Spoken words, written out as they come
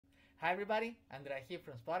Hi everybody, Andrea here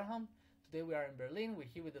from Spotahome. Today we are in Berlin. We're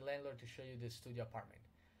here with the landlord to show you this studio apartment.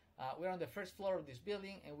 We're on the first floor of this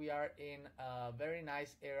building and we are in a very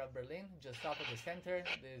nice area of Berlin, just south of the center.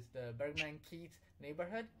 This is the Bergmann-Kiez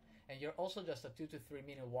neighborhood, and you're also just a 2 to 3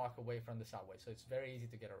 minute walk away from the subway, so it's very easy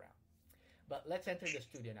to get around. But let's enter the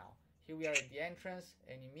studio now. Here we are at the entrance,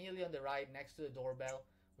 and immediately on the right next to the doorbell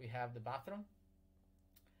we have the bathroom.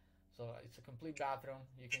 So it's a complete bathroom.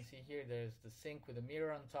 You can see here there's the sink with a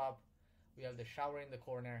mirror on top. We have the shower in the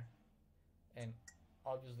corner, and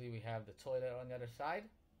obviously we have the toilet on the other side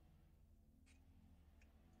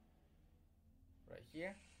right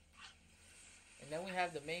here. And then we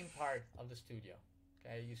have the main part of the studio.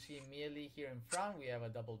 Okay, you see immediately here in front we have a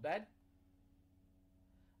double bed,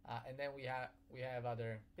 and then we have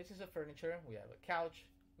other pieces of furniture. We have a couch,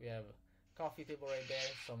 we have a coffee table right there,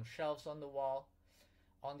 some shelves on the wall.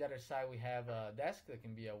 On the other side we have a desk that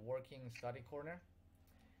can be a working study corner,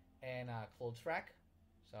 and a clothes rack,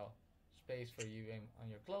 so space for you on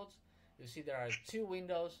your clothes. You see there are 2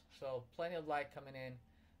 windows, so plenty of light coming in.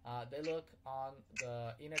 They look on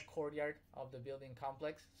the inner courtyard of the building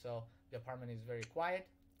complex, so the apartment is very quiet.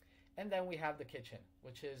 And then we have the kitchen,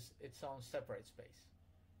 which is its own separate space.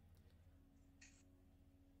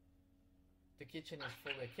 The kitchen is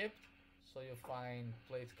fully equipped, so you'll find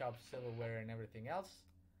plates, cups, silverware, and everything else.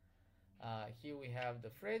 Here we have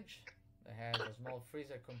the fridge that has a small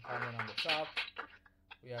freezer compartment on the top.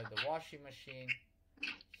 We have the washing machine.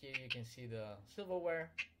 Here you can see the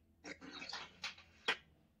silverware.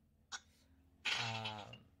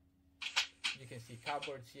 You can see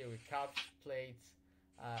cupboards here with cups, plates.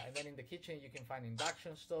 And then in the kitchen you can find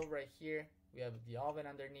induction stove right here. We have the oven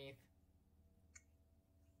underneath.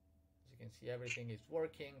 As you can see, everything is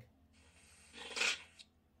working.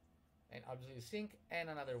 And obviously the sink and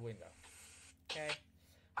another window. Okay,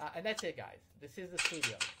 and that's it, guys. This is the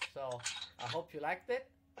studio. So I hope you liked it,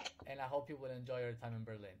 and I hope you will enjoy your time in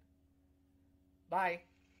Berlin. Bye.